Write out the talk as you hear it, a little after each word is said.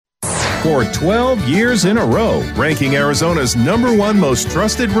for 12 years in a row, ranking Arizona's #1 most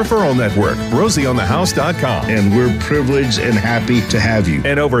trusted referral network, RosieOnTheHouse.com. And we're privileged and happy to have you.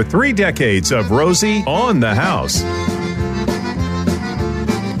 And over 3 decades of Rosie on the House.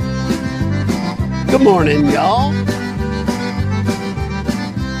 Good morning, y'all.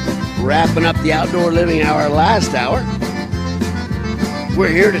 Wrapping up the Outdoor Living Hour last hour. We're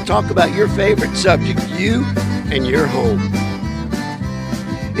here to talk about your favorite subject, you and your home.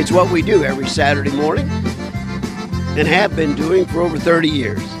 It's what we do every Saturday morning and have been doing for over 30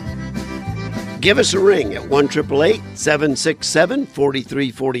 years. Give us a ring at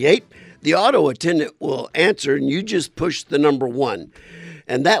 1-888-767-4348. The auto attendant will answer and you just push the number 1.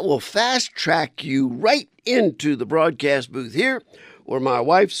 And that will fast track you right into the broadcast booth here where my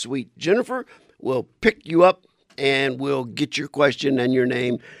wife, sweet Jennifer, will pick you up and we'll get your question and your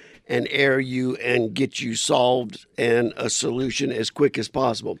name and air you and get you solved and a solution as quick as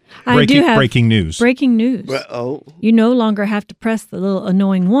possible. Breaking news. Breaking news. Oh. You no longer have to press the little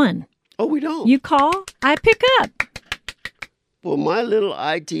annoying 1. Oh, we don't. You call, I pick up. Well, my little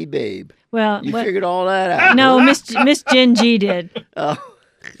IT babe. Well, you figured all that out. No, Miss Jen G did. Oh.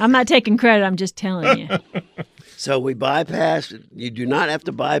 I'm not taking credit. I'm just telling you. So we bypass. You do not have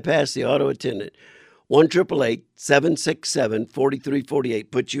to bypass the auto attendant.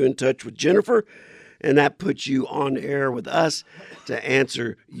 1-888-767-4348 puts you in touch with Jennifer, and that puts you on air with us to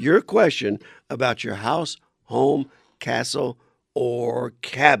answer your question about your house, home, castle, or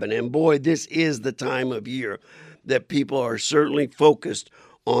cabin. And boy, this is the time of year that people are certainly focused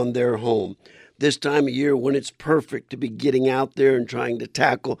on their home. This time of year when it's perfect to be getting out there and trying to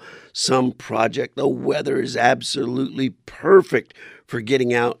tackle some project. The weather is absolutely perfect for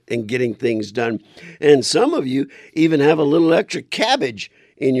getting out and getting things done. And some of you even have a little extra cabbage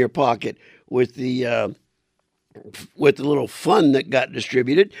in your pocket with the little fund that got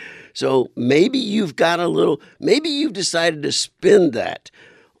distributed. So maybe you've decided to spend that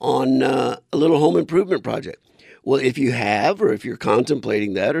on a little home improvement project. Well, if you have, or if you're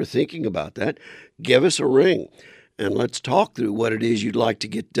contemplating that or thinking about that, give us a ring and let's talk through what it is you'd like to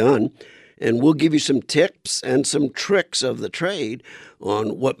get done. And we'll give you some tips and some tricks of the trade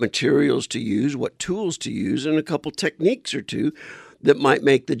on what materials to use, what tools to use, and a couple techniques or two that might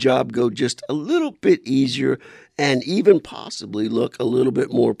make the job go just a little bit easier and even possibly look a little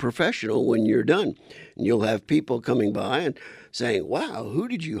bit more professional when you're done. And you'll have people coming by and saying, wow, who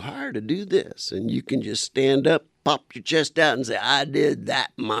did you hire to do this? And you can just stand up, pop your chest out and say, I did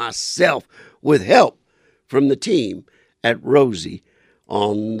that myself with help from the team at Rosie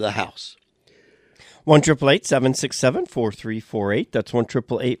on the House. 1-888-767-4348. That's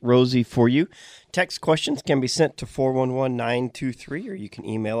 1-888-ROSIE for you. Text questions can be sent to 411-923, or you can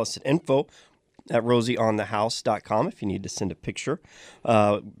email us at info@rosieonthehouse.com. If you need to send a picture,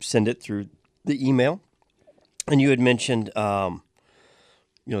 send it through the email. And you had mentioned, a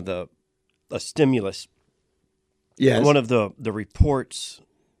stimulus. Yes. One of the reports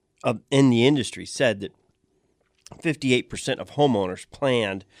in the industry said that 58% of homeowners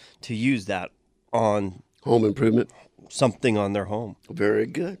planned to use that on home improvement, something on their home. Very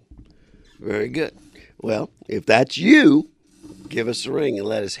good. Very good. Well, if that's you, give us a ring and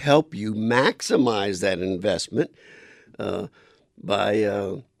let us help you maximize that investment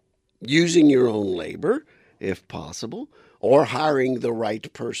by using your own labor, if possible, or hiring the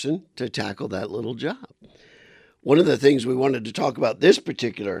right person to tackle that little job. One of the things we wanted to talk about this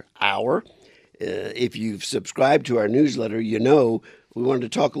particular hour, if you've subscribed to our newsletter, you know we wanted to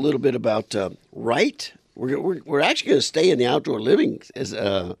talk a little bit about right. We're actually going to stay in the outdoor living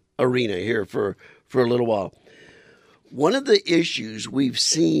arena here for a little while. One of the issues we've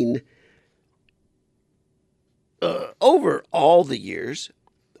seen over all the years,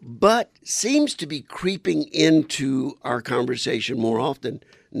 but seems to be creeping into our conversation more often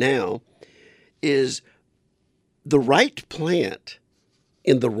now, is the right plant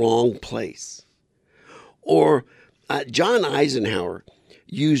in the wrong place. Or John Eisenhower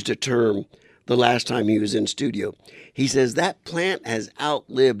used a term the last time he was in studio. He says that plant has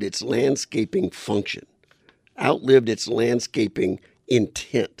outlived its landscaping function, outlived its landscaping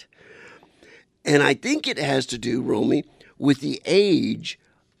intent. And I think it has to do, Romy, with the age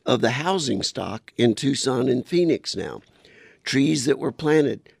of the housing stock in Tucson and Phoenix now. Trees that were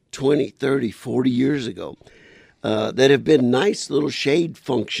planted 20, 30, 40 years ago that have been nice little shade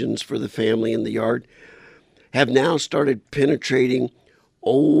functions for the family in the yard have now started penetrating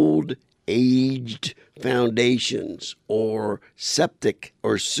old, aged foundations or septic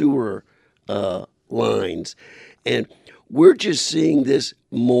or sewer lines. And we're just seeing this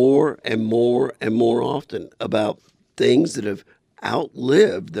more and more and more often about things that have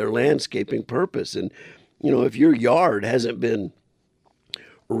outlived their landscaping purpose. And, if your yard hasn't been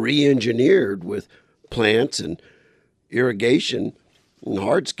re-engineered with plants and irrigation and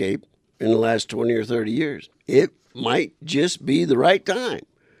hardscape in the last 20 or 30 years, it might just be the right time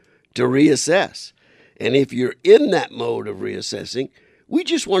to reassess. And if you're in that mode of reassessing, we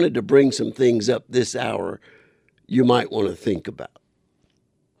just wanted to bring some things up this hour you might want to think about.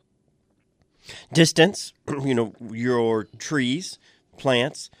 Distance, your trees,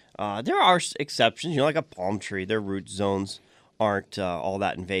 plants, there are exceptions, like a palm tree. Their root zones aren't all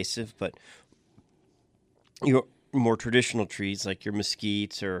that invasive, but your more traditional trees like your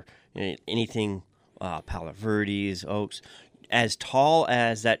mesquites or anything, Palo Verdes, oaks, as tall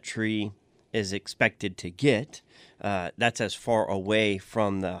as that tree is expected to get, that's as far away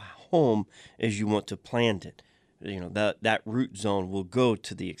from the home as you want to plant it. That root zone will go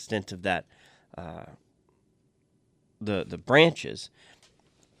to the extent of that, the branches.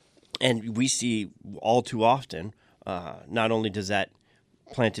 And we see all too often, not only does that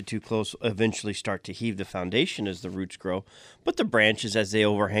planted too close eventually start to heave the foundation as the roots grow, but the branches as they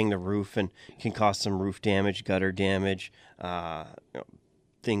overhang the roof and can cause some roof damage, gutter damage,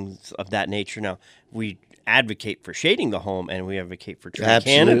 things of that nature. Now, we advocate for shading the home and we advocate for tree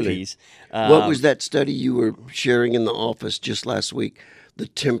canopies. What was that study you were sharing in the office just last week? The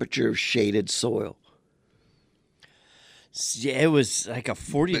temperature of shaded soil. Yeah, it was like a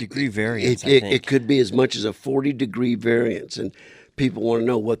 40-degree variance, I think. It could be as much as a 40-degree variance, and people want to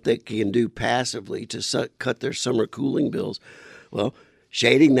know what they can do passively to cut their summer cooling bills. Well,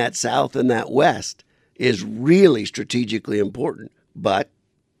 shading that south and that west is really strategically important. But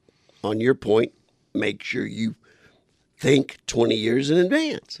on your point, make sure you think 20 years in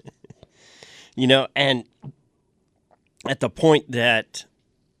advance. And at the point that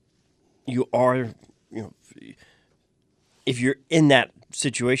you are, if you're in that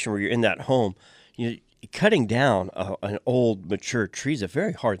situation where you're in that home, cutting down an old, mature tree is a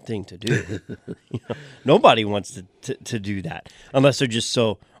very hard thing to do. Nobody wants to do that unless they're just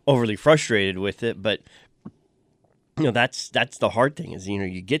so overly frustrated with it. But that's the hard thing is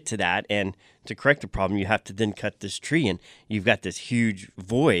you get to that, and to correct the problem, you have to then cut this tree, and you've got this huge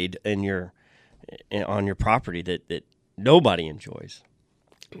void on your property that nobody enjoys.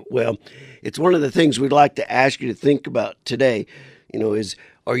 Well, it's one of the things we'd like to ask you to think about today, is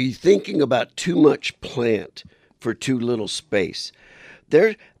are you thinking about too much plant for too little space?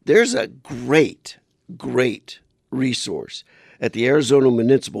 There's a great resource at the Arizona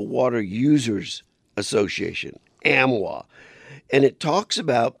Municipal Water Users Association, AMWA, and it talks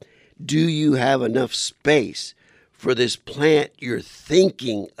about, do you have enough space for this plant you're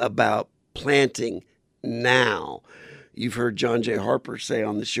thinking about planting now? You've heard John J. Harper say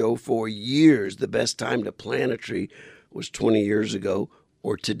on the show for years the best time to plant a tree was 20 years ago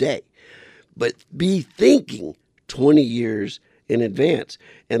or today. But be thinking 20 years in advance.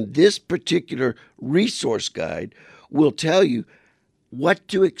 And this particular resource guide will tell you what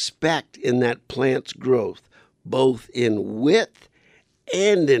to expect in that plant's growth, both in width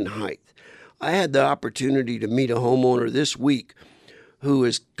and in height. I had the opportunity to meet a homeowner this week who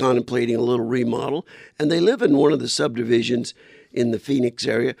is contemplating a little remodel, and they live in one of the subdivisions in the Phoenix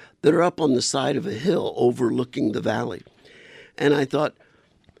area that are up on the side of a hill overlooking the valley. And I thought,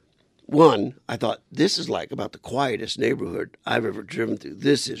 this is like about the quietest neighborhood I've ever driven through.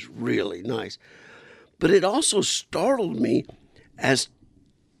 This is really nice. But it also startled me as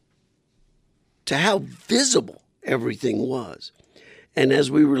to how visible everything was. And as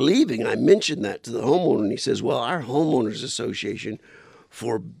we were leaving, I mentioned that to the homeowner, and he says, well, our homeowners association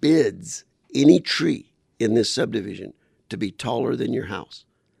forbids any tree in this subdivision to be taller than your house.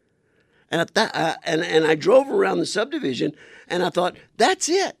 And I drove around the subdivision, and I thought, that's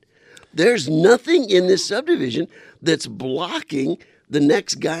it. There's nothing in this subdivision that's blocking the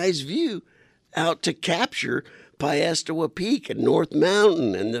next guy's view out to capture Piestewa Peak and North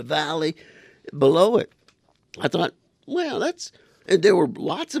Mountain and the valley below it. I thought, well, and there were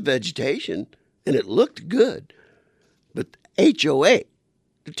lots of vegetation, and it looked good. But HOA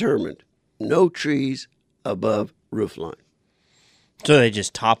determined no trees above roofline. So they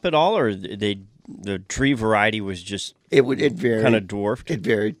just top it all, or the tree variety was just it varied, kind of dwarfed? It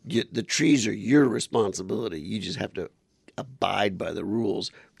varied. The trees are your responsibility. You just have to abide by the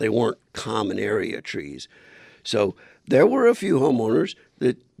rules. They weren't common area trees. So there were a few homeowners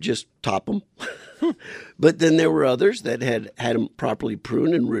that just top them. But then there were others that had them properly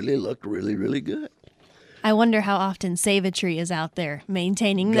pruned and really looked really, really good. I wonder how often Save a Tree is out there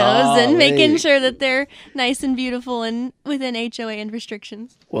maintaining those and making sure that they're nice and beautiful and within HOA and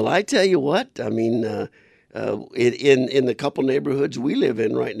restrictions. Well, I tell you what, I mean, In the couple neighborhoods we live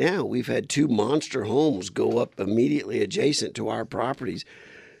in right now, we've had 2 monster homes go up immediately adjacent to our properties,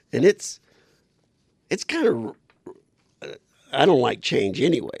 and it's kind of, I don't like change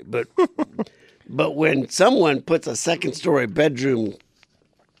anyway, but but when someone puts a 2nd-story bedroom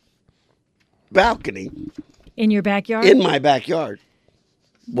balcony In your backyard? in my backyard,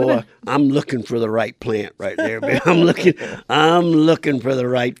 boy, I'm looking for the right plant right there, man. I'm looking for the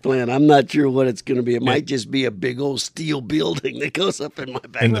right plant. I'm not sure what it's going to be. It might just be a big old steel building that goes up in my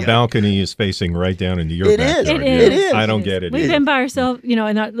backyard. And the balcony is facing right down into your It is. backyard. It is. I don't get it. We've either. been by ourselves,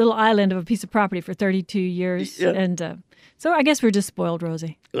 in that little island of a piece of property for 32 years. Yeah. And so I guess we're just spoiled,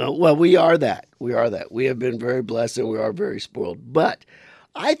 Rosie. Well, we are that. We are that. We have been very blessed and we are very spoiled. But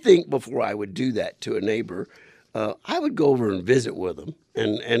I think before I would do that to a neighbor, I would go over and visit with them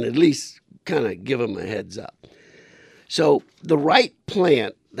and at least kind of give them a heads up. So the right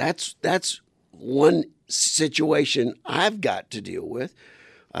plant, that's one situation I've got to deal with.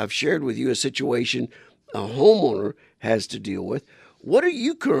 I've shared with you a situation a homeowner has to deal with. What are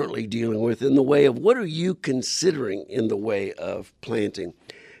you currently dealing with in the way of what are you considering in the way of planting?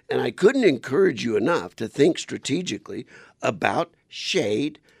 And I couldn't encourage you enough to think strategically about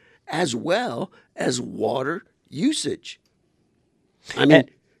shade as well as water usage. I mean,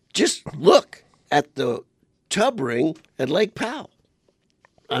 just look at the tub ring at Lake Powell.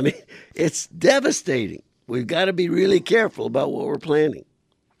 I mean, it's devastating. We've got to be really careful about what we're planting.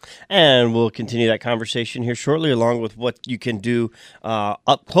 And we'll continue that conversation here shortly, along with what you can do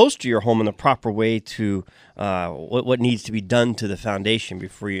up close to your home in the proper way to what needs to be done to the foundation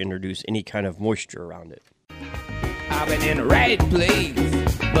before you introduce any kind of moisture around it. I've been in the right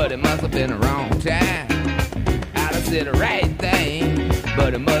place, but it must have been the wrong time. I done said the right thing,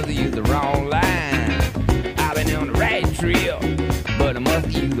 but it must have used the wrong line. I've been on the right trail, but I must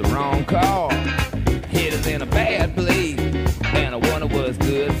have used the wrong car. Headed in a bad place, and I wonder what's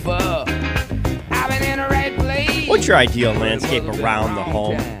good for. I've been in the right place. What's your ideal landscape around the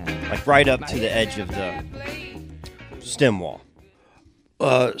home? Like right up to the edge of the stem wall.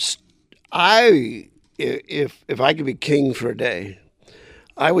 If I could be king for a day,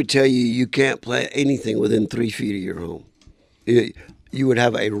 I would tell you can't plant anything within 3 feet of your home. You would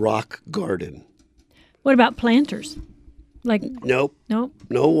have a rock garden. What about planters? Like, Nope. nope.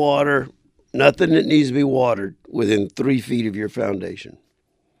 No water. Nothing that needs to be watered within 3 feet of your foundation.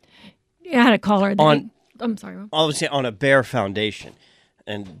 I had a caller. I'm sorry. I would say on a bare foundation.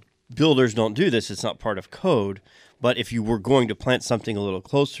 And builders don't do this. It's not part of code. But if you were going to plant something a little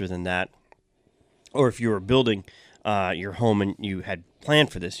closer than that, or if you were building your home and you had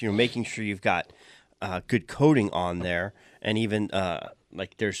planned for this, making sure you've got good coating on there, and even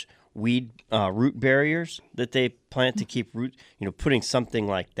like there's weed root barriers that they plant to keep root. Putting something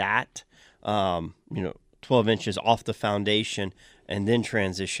like that, 12 inches off the foundation, and then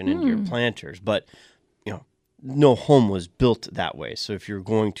transition into your planters. But no home was built that way. So if you're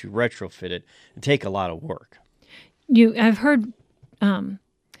going to retrofit it, it'd take a lot of work. I've heard John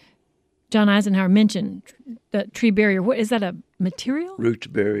Eisenhower mention the tree barrier. What is that, a material?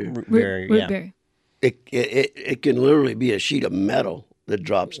 Root barrier. Root barrier, Root yeah. barrier. It can literally be a sheet of metal that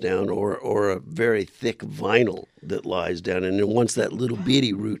drops down or a very thick vinyl that lies down. And then once that little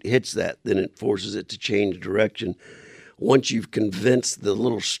bitty root hits that, then it forces it to change direction. Once you've convinced the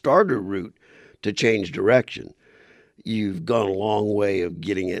little starter root to change direction, you've gone a long way of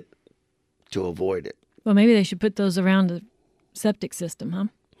getting it to avoid it. Well, maybe they should put those around the septic system, huh?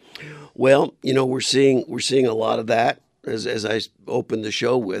 Well, we're seeing a lot of that, as I opened the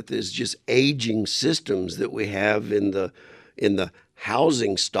show with, is just aging systems that we have in the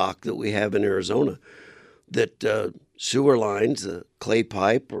housing stock that we have in Arizona. That sewer lines, the clay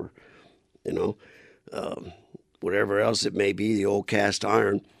pipe, or whatever else it may be, the old cast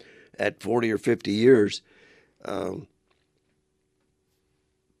iron, at 40 or 50 years, a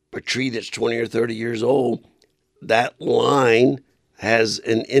tree that's 20 or 30 years old, that line has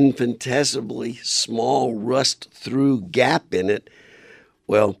an infinitesimally small rust-through gap in it.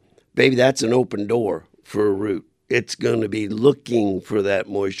 Well, baby, that's an open door for a root. It's going to be looking for that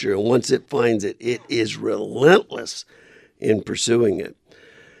moisture, and once it finds it, it is relentless in pursuing it.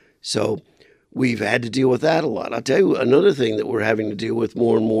 So we've had to deal with that a lot. I'll tell you another thing that we're having to deal with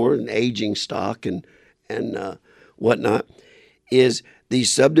more and more in aging stock and whatnot is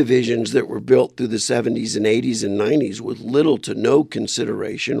these subdivisions that were built through the 70s and 80s and 90s with little to no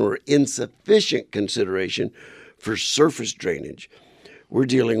consideration or insufficient consideration for surface drainage. We're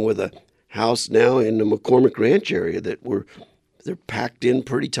dealing with a house now in the McCormick Ranch area that they're packed in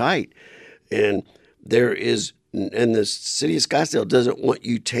pretty tight. And there is And the city of Scottsdale doesn't want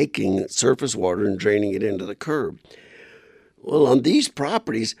you taking surface water and draining it into the curb. Well, on these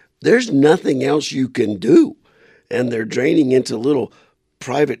properties, there's nothing else you can do. And they're draining into little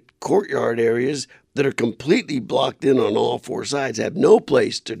private courtyard areas that are completely blocked in on all four sides, have no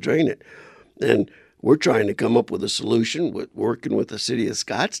place to drain it. And we're trying to come up with a solution, working with the city of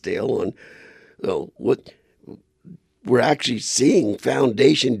Scottsdale on what we're actually seeing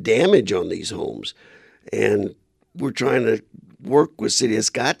foundation damage on these homes. And we're trying to work with city of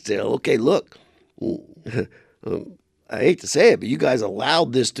Scottsdale. Okay, look, I hate to say it, but you guys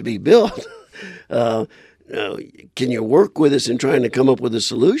allowed this to be built. Can you work with us in trying to come up with a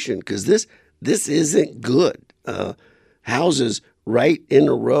solution? Because this isn't good. Houses right in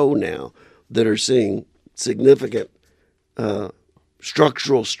a row now that are seeing significant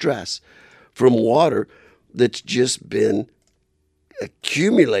structural stress from water that's just been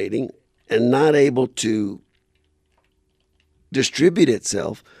accumulating and not able to distribute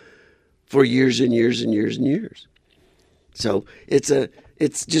itself for years and years and years and years. So it's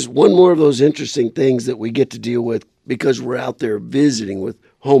just one more of those interesting things that we get to deal with because we're out there visiting with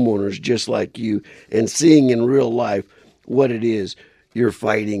homeowners just like you and seeing in real life what it is you're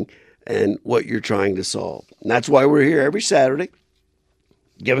fighting and what you're trying to solve. And that's why we're here every Saturday.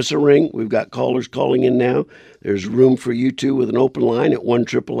 Give us a ring. We've got callers calling in now. There's room for you too with an open line at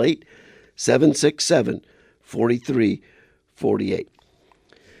 1-888-767-4348.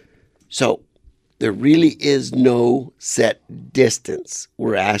 So there really is no set distance.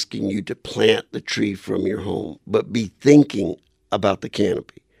 We're asking you to plant the tree from your home, but be thinking about the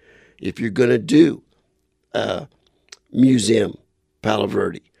canopy. If you're going to do a museum, Palo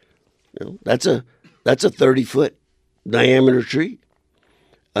Verde, that's a 30-foot diameter tree.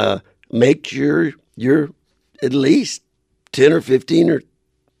 Make sure you're at least 10 or 15 or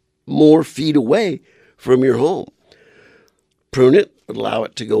more feet away from your home. Prune it, allow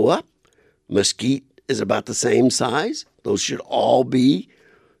it to go up. Mesquite is about the same size. Those should all be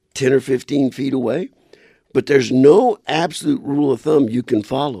 10 or 15 feet away. But there's no absolute rule of thumb you can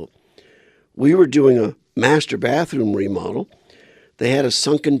follow. We were doing a master bathroom remodel. They had a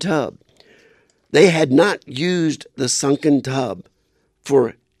sunken tub. They had not used the sunken tub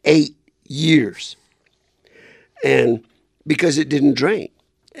for 8 years. And because it didn't drain.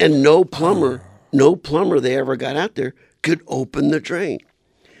 And no plumber they ever got out there could open the drain.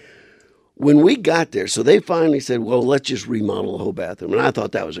 When we got there, so they finally said, well, let's just remodel the whole bathroom. And I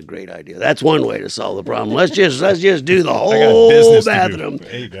thought that was a great idea. That's one way to solve the problem. Let's just do the whole bathroom.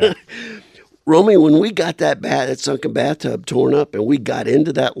 There you go. Romy, when we got that sunken bathtub torn up and we got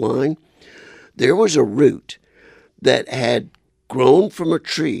into that line, there was a root that had grown from a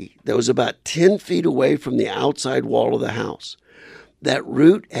tree that was about 10 feet away from the outside wall of the house. That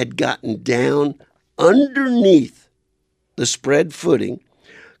root had gotten down underneath the spread footing,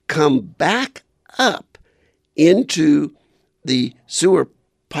 come back up into the sewer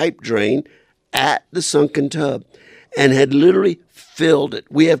pipe drain at the sunken tub and had literally filled it.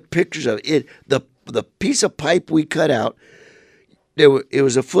 We have pictures of it. The piece of pipe we cut out, it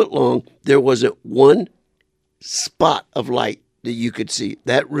was a foot long. There wasn't one spot of light that you could see.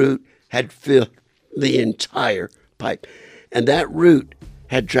 That root had filled the entire pipe. And that root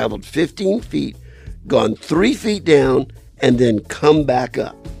had traveled 15 feet, gone 3 feet down, and then come back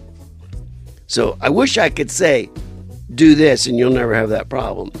up. So I wish I could say, do this and you'll never have that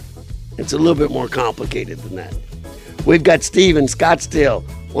problem. It's a little bit more complicated than that. We've got Steve in Scottsdale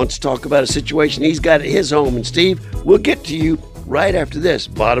wants to talk about a situation he's got at his home. And Steve, we'll get to you right after this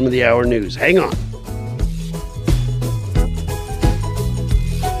bottom of the hour news. Hang on.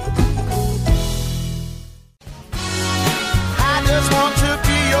 I just want to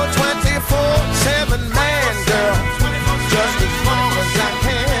be your 24/7 man, girl, just as long as I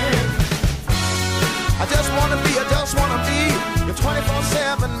can. I just want to be your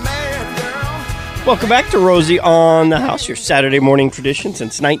 24/7 man, girl. Welcome back to Rosie on the House, your Saturday morning tradition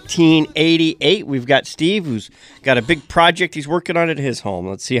since 1988. We've got Steve, who's got a big project he's working on at his home.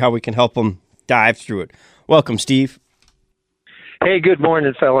 Let's see how we can help him dive through it. Welcome, Steve. Hey, good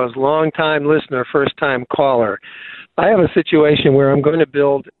morning, fellows. Long-time listener, first-time caller. I have a situation where I'm going to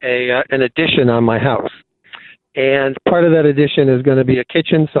build an addition on my house. And part of that addition is going to be a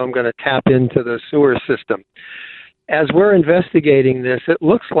kitchen, so I'm going to tap into the sewer system. As we're investigating this, it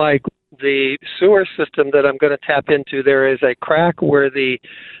looks like the sewer system that I'm going to tap into, there is a crack where the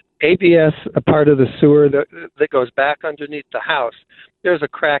ABS, a part of the sewer that goes back underneath the house, there's a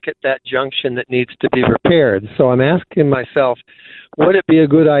crack at that junction that needs to be repaired. So I'm asking myself, would it be a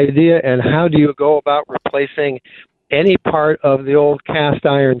good idea, and how do you go about replacing any part of the old cast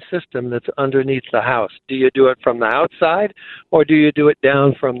iron system that's underneath the house? Do you do it from the outside, or do you do it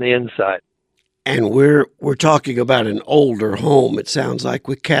down from the inside? And we're talking about an older home, it sounds like,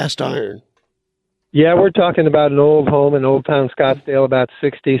 with cast iron. Yeah, we're talking about an old home in Old Town Scottsdale, about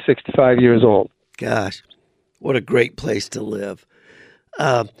 60, 65 years old. Gosh, what a great place to live.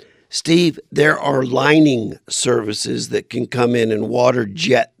 Steve, there are lining services that can come in and water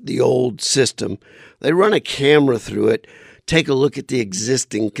jet the old system. They run a camera through it, take a look at the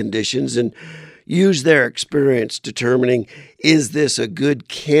existing conditions, and use their experience determining, is this a good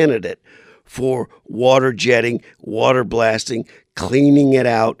candidate for water jetting, water blasting, cleaning it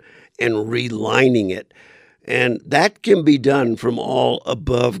out, and relining it. And that can be done from all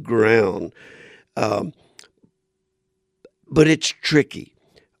above ground. But it's tricky.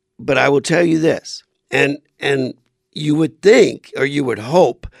 But I will tell you this, and you would think, or you would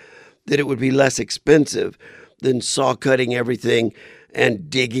hope, that it would be less expensive than saw cutting everything and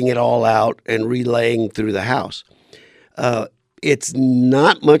digging it all out and relaying through the house. It's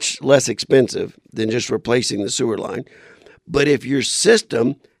not much less expensive than just replacing the sewer line. But if your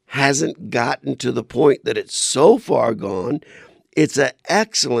system hasn't gotten to the point that it's so far gone, it's an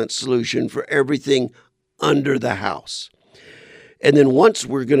excellent solution for everything under the house. And then once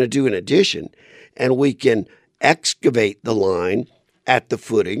we're going to do an addition and we can excavate the line at the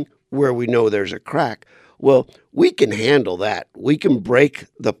footing where we know there's a crack, well, we can handle that. We can break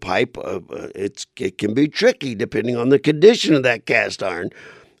the pipe. It can be tricky depending on the condition of that cast iron.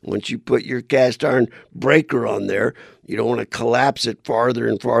 Once you put your cast iron breaker on there, you don't want to collapse it farther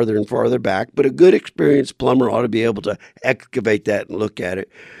and farther and farther back. But a good experienced plumber ought to be able to excavate that and look at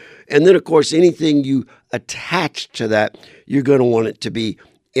it. And then, of course, anything you attach to that, you're going to want it to be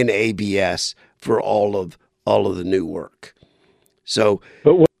in ABS for all of the new work. So,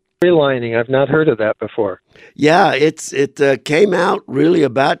 but what relining? I've not heard of that before. Yeah, it came out really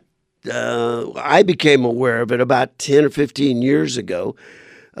about. I became aware of it about 10 or 15 years ago.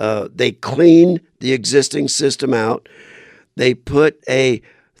 They cleaned the existing system out. They put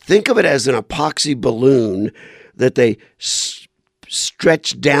think of it as an epoxy balloon that they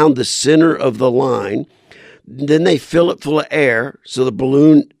stretch down the center of the line. Then they fill it full of air, so the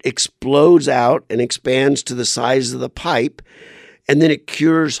balloon explodes out and expands to the size of the pipe, and then it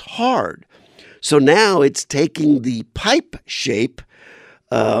cures hard. So now it's taking the pipe shape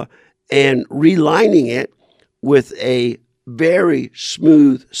and relining it with a very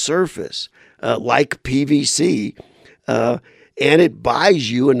smooth surface, like PVC, and it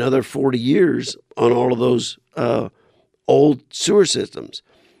buys you another 40 years on all of those old sewer systems.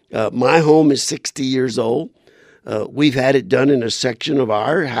 My home is 60 years old. We've had it done in a section of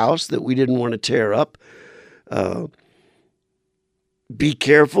our house that we didn't want to tear up. Be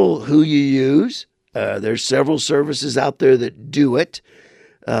careful who you use. There's several services out there that do it,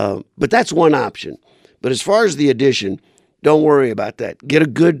 but that's one option. But as far as the addition, don't worry about that. Get a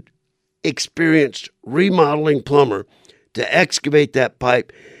good, experienced remodeling plumber to excavate that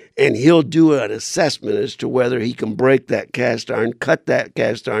pipe, and he'll do an assessment as to whether he can break that cast iron, cut that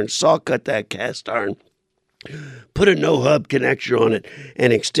cast iron, saw cut that cast iron, put a no-hub connector on it,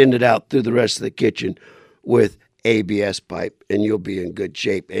 and extend it out through the rest of the kitchen with ABS pipe, and you'll be in good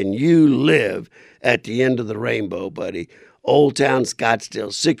shape. And you live at the end of the rainbow, buddy. Old Town Scottsdale,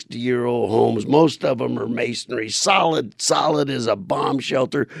 60-year-old homes. Most of them are masonry. Solid as a bomb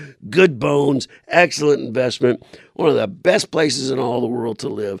shelter. Good bones. Excellent investment. One of the best places in all the world to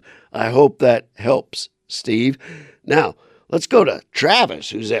live. I hope that helps, Steve. Now, let's go to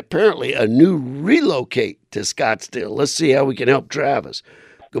Travis, who's apparently a new relocate to Scottsdale. Let's see how we can help Travis.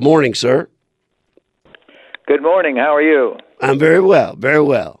 Good morning, sir. Good morning. How are you? I'm very well, very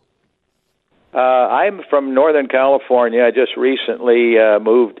well. I'm from Northern California. I just recently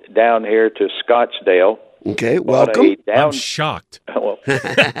moved down here to Scottsdale. Okay, welcome. I'm shocked. Well,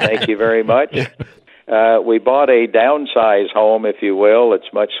 thank you very much. We bought a downsize home, if you will.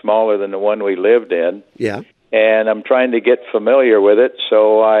 It's much smaller than the one we lived in. Yeah. And I'm trying to get familiar with it,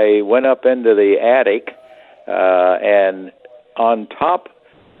 so I went up into the attic, and on top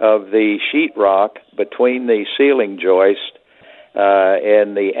of the sheetrock between the ceiling joist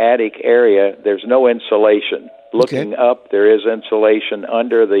in the attic area, there's no insulation. Looking up, there is insulation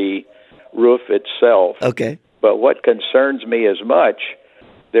under the roof itself. Okay. But what concerns me as much,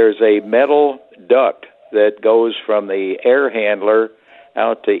 there's a metal duct that goes from the air handler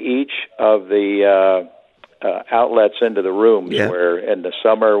out to each of the outlets into the rooms, where in the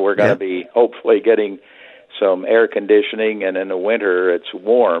summer we're going to be hopefully getting some air conditioning, and in the winter it's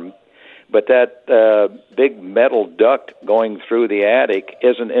warm. But that big metal duct going through the attic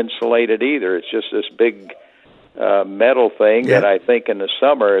isn't insulated either. It's just this big metal thing that I think in the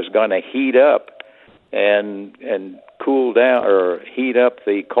summer is going to heat up and cool down or heat up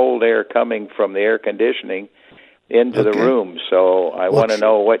the cold air coming from the air conditioning into the room. So I want to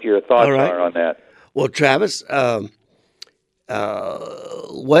know what your thoughts are on that. Well, Travis, what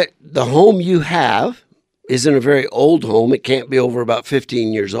the home you have isn't a very old home. It can't be over about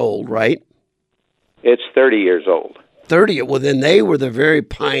 15 years old, right? It's 30 years old. 30. Well, then they were the very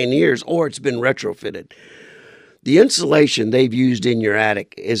pioneers, or it's been retrofitted. The insulation they've used in your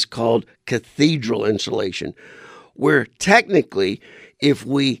attic is called cathedral insulation, where technically, if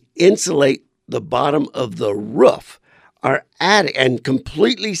we insulate the bottom of the roof, our attic, and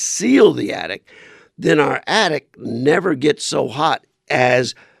completely seal the attic, then our attic never gets so hot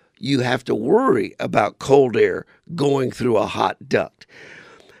as you have to worry about cold air going through a hot duct.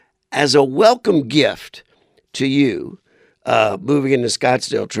 As a welcome gift to you, moving into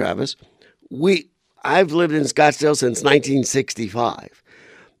Scottsdale, Travis, I've lived in Scottsdale since 1965.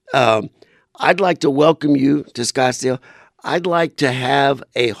 I'd like to welcome you to Scottsdale. I'd like to have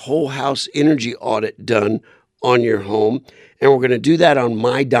a whole house energy audit done on your home, and we're going to do that on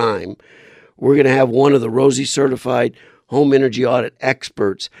my dime. We're going to have one of the Rosie certified home energy audit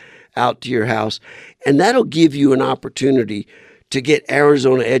experts out to your house, and that'll give you an opportunity to get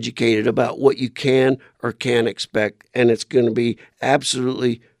Arizona educated about what you can or can't expect, and it's going to be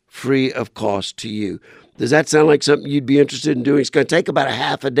absolutely free of cost to you. Does that sound like something you'd be interested in doing? It's going to take about a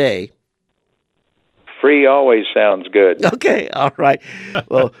half a day. Free always sounds good. Okay, all right.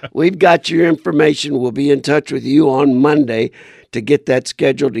 Well, we've got your information. We'll be in touch with you on Monday to get that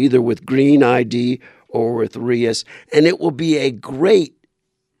scheduled either with Green ID or with Rias, and it will be a great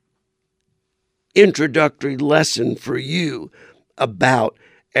introductory lesson for you about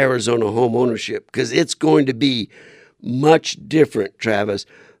Arizona home ownership, because it's going to be much different, Travis,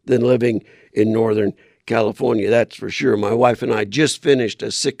 than living in Northern California. That's for sure. My wife and I just finished a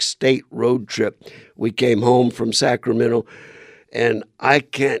 6-state road trip. We came home from Sacramento, and I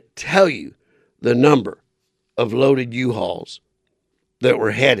can't tell you the number of loaded U-Hauls that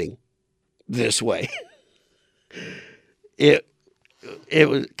were heading this way. It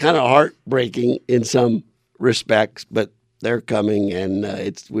was kind of heartbreaking in some respects, but they're coming, and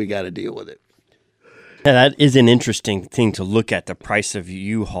we got to deal with it. Yeah, that is an interesting thing to look at, the price of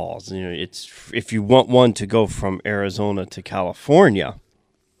U-Hauls. You know, it's if you want one to go from Arizona to California,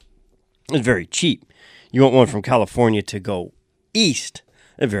 it's very cheap. You want one from California to go east,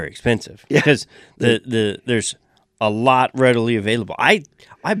 they're very expensive because there's a lot readily available. I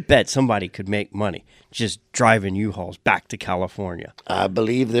bet somebody could make money just driving U-Hauls back to California. I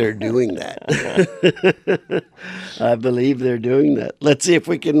believe they're doing that. I believe they're doing that. Let's see if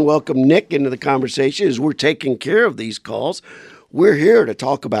we can welcome Nick into the conversation as we're taking care of these calls. We're here to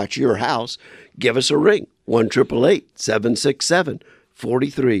talk about your house. Give us a ring,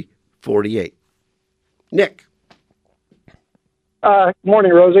 1-888-767-4348. Nick.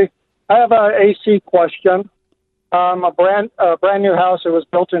 Morning, Rosie. I have an AC question. A brand new house. It was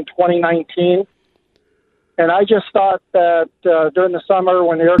built in 2019. And I just thought that during the summer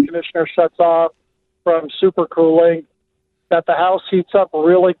when the air conditioner shuts off from supercooling, that the house heats up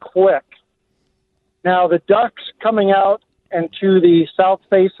really quick. Now, the ducts coming out into the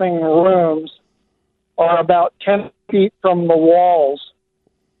south-facing rooms are about 10 feet from the walls.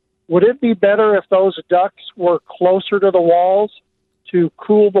 Would it be better if those ducts were closer to the walls to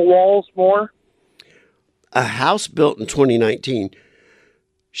cool the walls more? A house built in 2019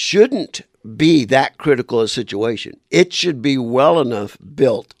 shouldn't be that critical a situation. It should be well enough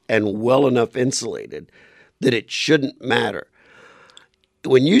built and well enough insulated that it shouldn't matter.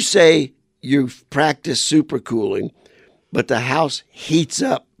 When you say you've practiced supercooling, but the house heats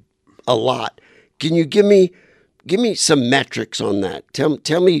up a lot, can you give me some metrics on that?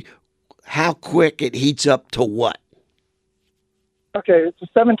 Tell me how quick it heats up to what? Okay, it's a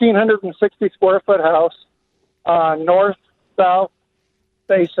 1,760 square foot house, north-south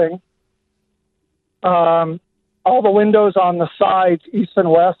facing. All the windows on the sides, east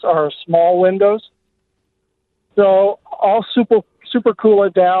and west, are small windows. So I'll super cool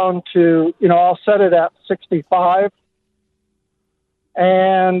it down to, I'll set it at 65.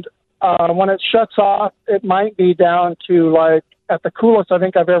 And when it shuts off, it might be down to at the coolest I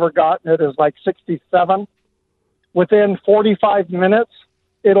think I've ever gotten it is 67. Within 45 minutes,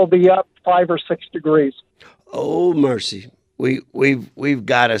 it'll be up 5 or 6 degrees. Oh, mercy. We've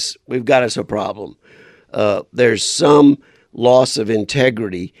got us a problem. There's some loss of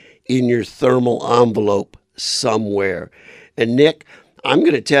integrity in your thermal envelope somewhere. And Nick, I'm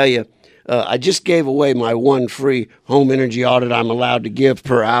going to tell you, I just gave away my one free home energy audit I'm allowed to give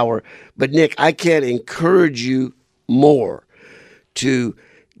per hour. But, Nick, I can't encourage you more to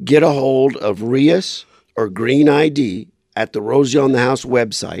get a hold of RIAS or Green ID at the Rosie on the House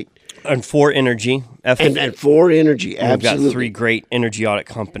website. And 4Energy. And 4Energy, absolutely. We've got 3 great energy audit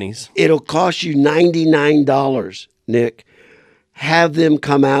companies. It'll cost you $99, Nick. Have them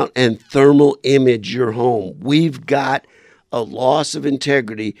come out and thermal image your home. We've got a loss of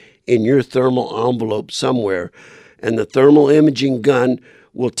integrity in your thermal envelope somewhere, and the thermal imaging gun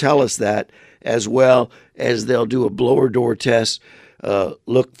will tell us that, as well as they'll do a blower door test,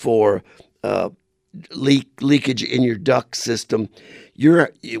 look for leakage in your duct system.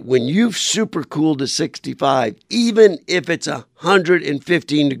 When you've supercooled to 65, even if it's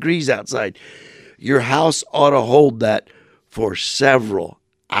 115 degrees outside, your house ought to hold that for several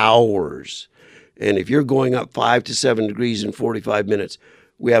hours. And if you're going up 5 to 7 degrees in 45 minutes,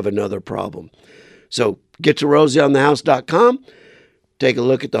 we have another problem. So get to rosieonthehouse.com. Take a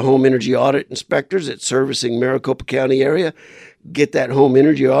look at the home energy audit inspectors at servicing Maricopa County area. Get that home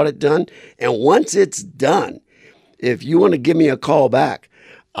energy audit done. And once it's done, if you want to give me a call back,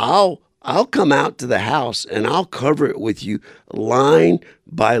 I'll come out to the house and I'll cover it with you line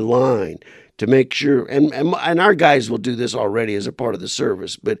by line to make sure. And our guys will do this already as a part of the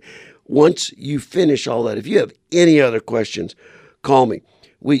service. But once you finish all that, if you have any other questions, call me.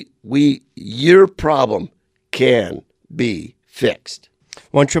 Your problem can be fixed.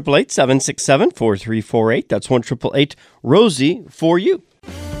 1-888-767-4348. That's 1-888-ROSIE for you.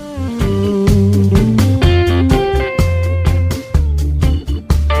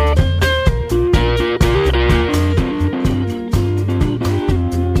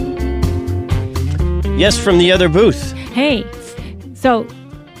 Yes, from the other booth. Hey, so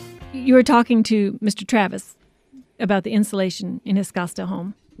you were talking to Mr. Travis about the insulation in his Scottsdale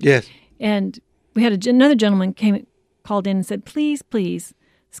home. Yes. And we had another gentleman called in and said, please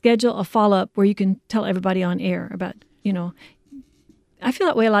schedule a follow-up where you can tell everybody on air about, I feel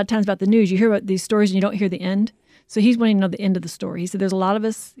that way a lot of times about the news. You hear about these stories and you don't hear the end. So he's wanting to know the end of the story. He said there's a lot of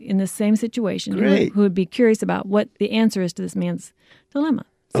us in this same situation who would be curious about what the answer is to this man's dilemma.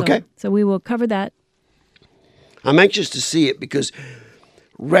 Okay. So we will cover that. I'm anxious to see it because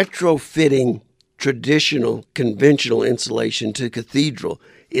retrofitting traditional, conventional insulation to cathedral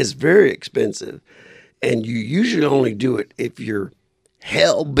is very expensive. And you usually only do it if you're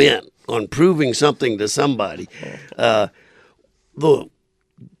hell-bent on proving something to somebody. The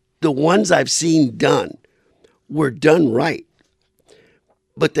ones I've seen done were done right.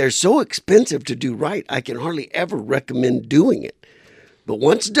 But they're so expensive to do right, I can hardly ever recommend doing it. But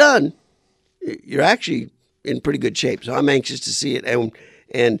once done, you're actually in pretty good shape. So I'm anxious to see it.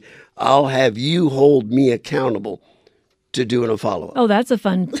 And I'll have you hold me accountable to doing a follow-up. Oh, that's a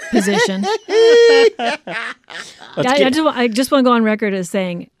fun position. I just want to go on record as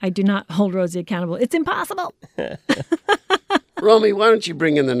saying I do not hold Rosie accountable. It's impossible. Romy, why don't you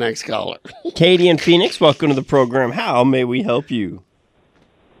bring in the next caller? Katie in Phoenix, welcome to the program. How may we help you?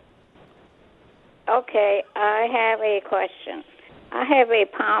 Okay, I have a question. I have a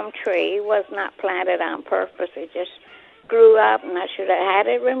palm tree. It was not planted on purpose. It just grew up, and I should have had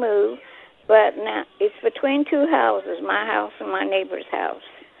it removed. But now it's between two houses, my house and my neighbor's house.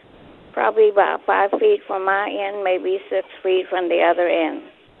 Probably about 5 feet from my end, maybe 6 feet from the other end.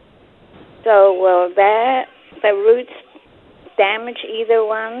 So will the roots damage either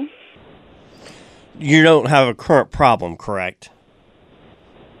one? You don't have a current problem, correct?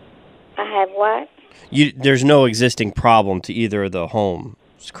 I have what? There's no existing problem to either of the homes,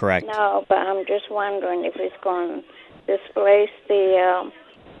 correct? No, but I'm just wondering if it's going to displace the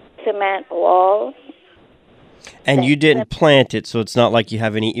cement wall. And you didn't plant it, so it's not like you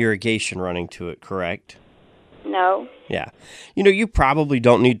have any irrigation running to it, correct? No. Yeah. You probably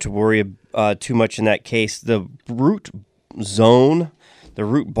don't need to worry too much in that case. The root zone, the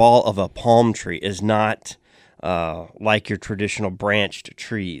root ball of a palm tree is not like your traditional branched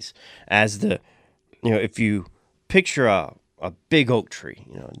trees. If you picture a big oak tree,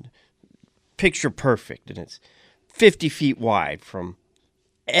 picture perfect, and it's 50 feet wide from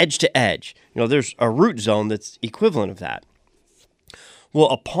edge to edge. There's a root zone that's equivalent of that. Well,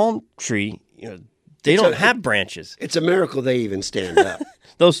 a palm tree, they don't have branches. It's a miracle they even stand up.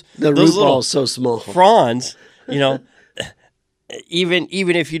 The root ball is so small. Fronds, even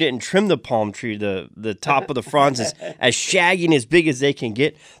if you didn't trim the palm tree, the top of the fronds is as shaggy and as big as they can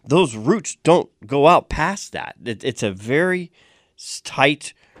get. Those roots don't go out past that. It's a very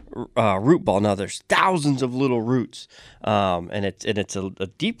tight root ball. Now there's thousands of little roots, and it's a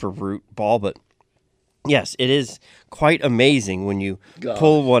deeper root ball, but Yes, it is quite amazing when you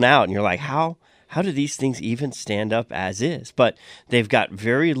pull one out and you're like, how do these things even stand up as is? But they've got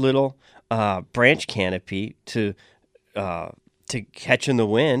very little branch canopy to catch in the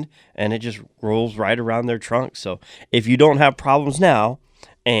wind, and it just rolls right around their trunk. So if you don't have problems now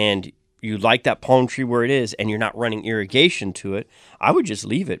and you like that palm tree where it is and you're not running irrigation to it, I would just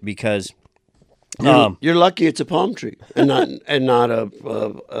leave it because you're lucky it's a palm tree and not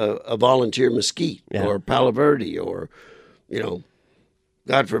a volunteer mesquite or palo verde or,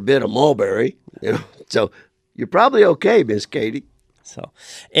 God forbid, a mulberry. So you're probably okay, Miss Katie. So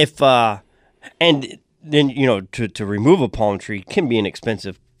if and then to remove a palm tree can be an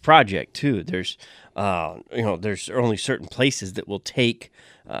expensive project too. There's there's only certain places that will take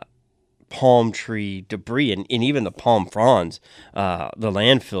palm tree debris and even the palm fronds, the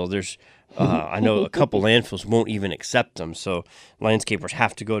landfill. There's I know a couple landfills won't even accept them, so landscapers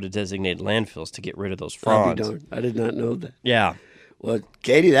have to go to designated landfills to get rid of those fronds. I did not know that. Yeah. Well,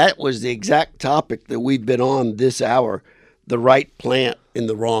 Katie, that was the exact topic that we've been on this hour, the right plant in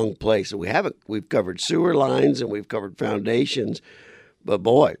the wrong place. We've covered sewer lines and we've covered foundations, but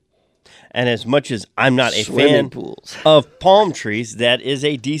boy. And as much as I'm not a fan of palm trees, that is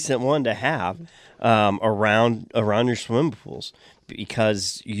a decent one to have around your swimming pools,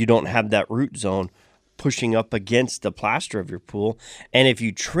 because you don't have that root zone pushing up against the plaster of your pool. And if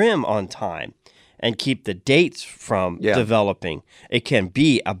you trim on time and keep the dates from developing, it can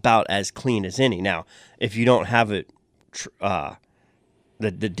be about as clean as any. Now, if you don't have it,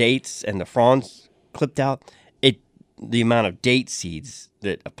 the dates and the fronds clipped out, the amount of date seeds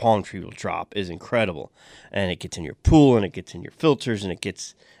that a palm tree will drop is incredible. And it gets in your pool and it gets in your filters and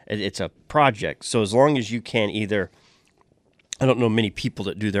it's a project. So as long as you can either, I don't know many people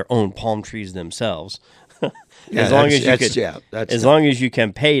that do their own palm trees themselves. As long as you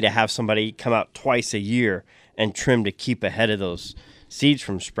can pay to have somebody come out twice a year and trim to keep ahead of those seeds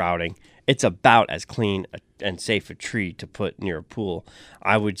from sprouting, it's about as clean and safe a tree to put near a pool.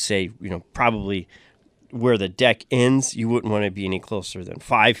 I would say, probably where the deck ends, you wouldn't want to be any closer than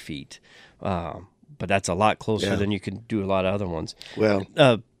 5 feet. But that's a lot closer than you can do a lot of other ones. Well,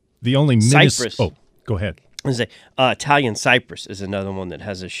 the only cypress. Oh, go ahead. Italian cypress is another one that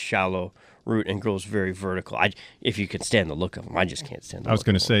has a shallow root and grows very vertical. If you can stand the look of them, I just can't stand the look of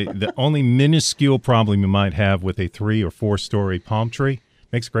them. I was going to say, the only minuscule problem you might have with a 3 or 4 story palm tree,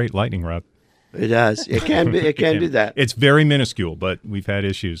 makes a great lightning rod. It does. It can do that. It's very minuscule, but we've had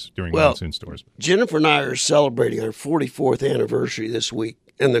issues during monsoon storms. Jennifer and I are celebrating our 44th anniversary this week,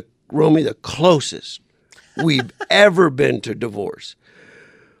 and the closest we've ever been to divorce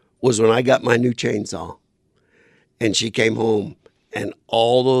was when I got my new chainsaw, and she came home, and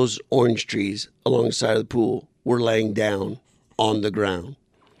all those orange trees along the side of the pool were laying down on the ground.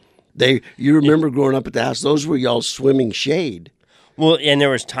 You remember growing up at the house, those were y'all's swimming shade. Well, and there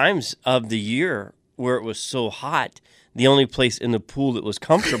was times of the year where it was so hot, the only place in the pool that was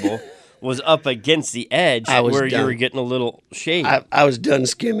comfortable was up against the edge where you were getting a little shade. I was done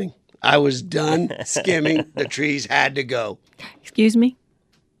skimming. The trees had to go. Excuse me?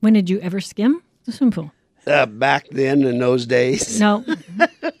 When did you ever skim the swimming pool? Back then, in those days. No.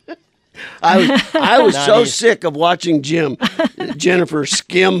 I was so sick of watching Jennifer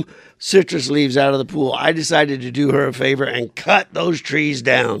skim citrus leaves out of the pool. I decided to do her a favor and cut those trees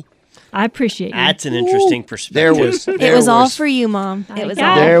down. I appreciate you. That's an interesting perspective. It was all for you, Mom. It was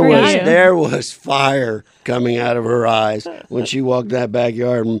all for you. There was fire coming out of her eyes when she walked that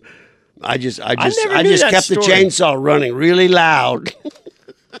backyard. And I just kept the chainsaw running really loud.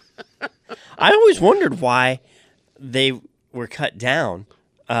 I always wondered why they were cut down.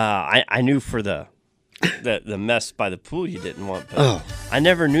 I knew for the mess by the pool you didn't want, but I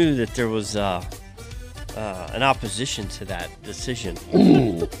never knew that there was an opposition to that decision.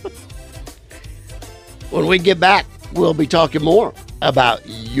 When we get back, we'll be talking more about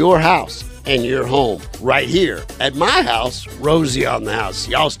your house and your home right here at my house, Rosie on the House.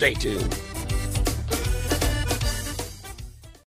 Y'all stay tuned.